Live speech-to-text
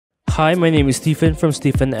Hi, my name is Stephen from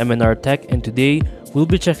Stephen MNR Tech, and today we'll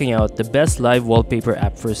be checking out the best live wallpaper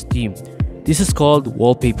app for Steam. This is called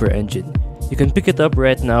Wallpaper Engine. You can pick it up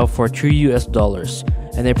right now for $3 US,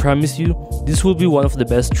 and I promise you, this will be one of the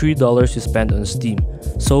best $3 you spend on Steam.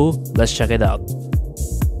 So let's check it out.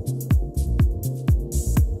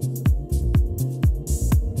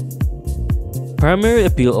 Primary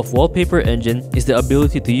appeal of Wallpaper Engine is the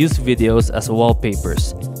ability to use videos as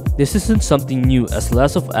wallpapers. This isn't something new, as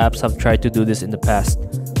lots of apps have tried to do this in the past.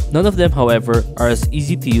 None of them, however, are as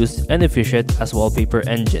easy to use and efficient as Wallpaper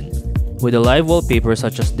Engine. With a live wallpaper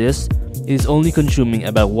such as this, it is only consuming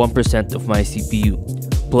about 1% of my CPU.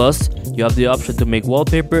 Plus, you have the option to make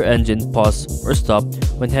Wallpaper Engine pause or stop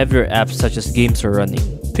when heavier apps such as games are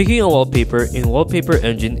running. Picking a wallpaper in Wallpaper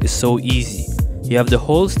Engine is so easy. You have the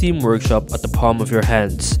whole Steam workshop at the palm of your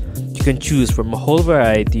hands. You can choose from a whole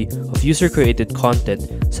variety of user-created content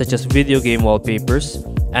such as video game wallpapers,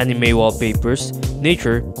 anime wallpapers,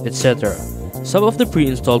 nature, etc. Some of the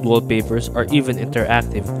pre-installed wallpapers are even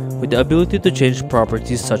interactive, with the ability to change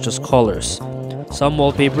properties such as colors. Some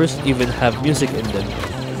wallpapers even have music in them.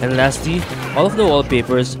 And lastly, all of the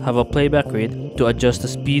wallpapers have a playback rate to adjust the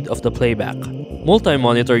speed of the playback.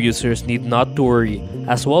 Multi-monitor users need not to worry,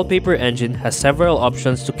 as Wallpaper Engine has several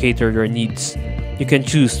options to cater your needs. You can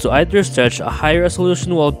choose to either stretch a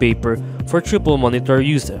high-resolution wallpaper for triple monitor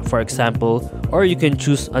use, for example, or you can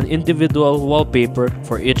choose an individual wallpaper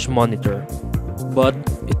for each monitor. But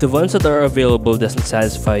if the ones that are available doesn't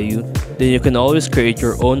satisfy you, then you can always create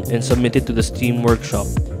your own and submit it to the Steam Workshop.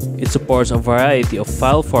 It supports a variety of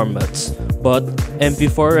file formats, but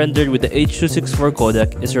MP4 rendered with the H.264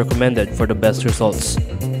 codec is recommended for the best results.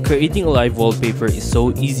 Creating a live wallpaper is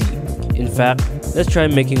so easy. In fact, let's try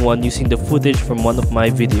making one using the footage from one of my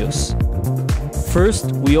videos.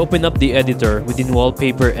 First, we open up the editor within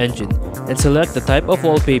Wallpaper Engine and select the type of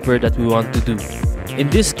wallpaper that we want to do. In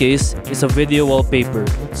this case, it's a video wallpaper,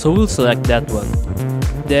 so we'll select that one.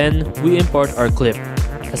 Then, we import our clip.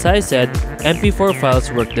 As I said, MP4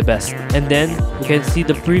 files work the best. And then, we can see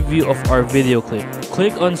the preview of our video clip.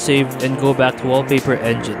 Click on Save and go back to Wallpaper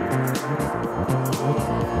Engine.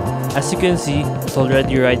 As you can see, it's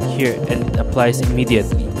already right here and it applies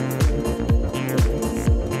immediately.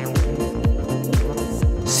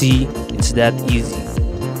 See, it's that easy.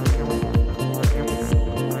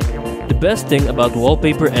 The best thing about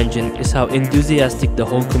Wallpaper Engine is how enthusiastic the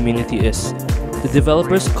whole community is. The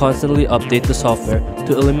developers constantly update the software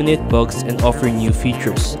to eliminate bugs and offer new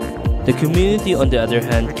features. The community, on the other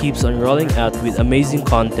hand, keeps on rolling out with amazing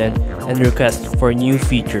content and requests for new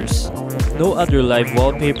features. No other live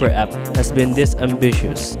wallpaper app has been this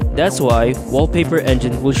ambitious. That's why Wallpaper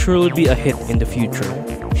Engine will surely be a hit in the future.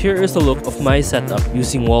 Here is a look of my setup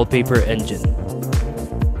using Wallpaper Engine.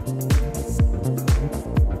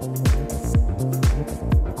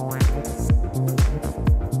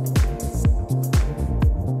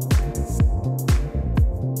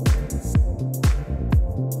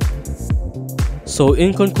 So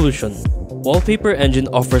in conclusion, Wallpaper Engine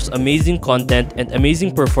offers amazing content and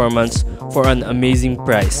amazing performance for an amazing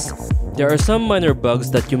price. There are some minor bugs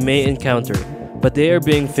that you may encounter, but they are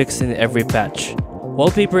being fixed in every patch.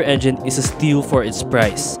 Wallpaper Engine is a steal for its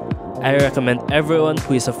price. I recommend everyone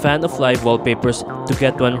who is a fan of live wallpapers to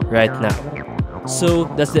get one right now. So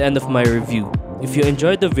that's the end of my review. If you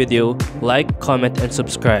enjoyed the video, like, comment, and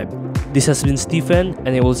subscribe. This has been Stephen,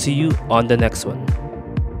 and I will see you on the next one.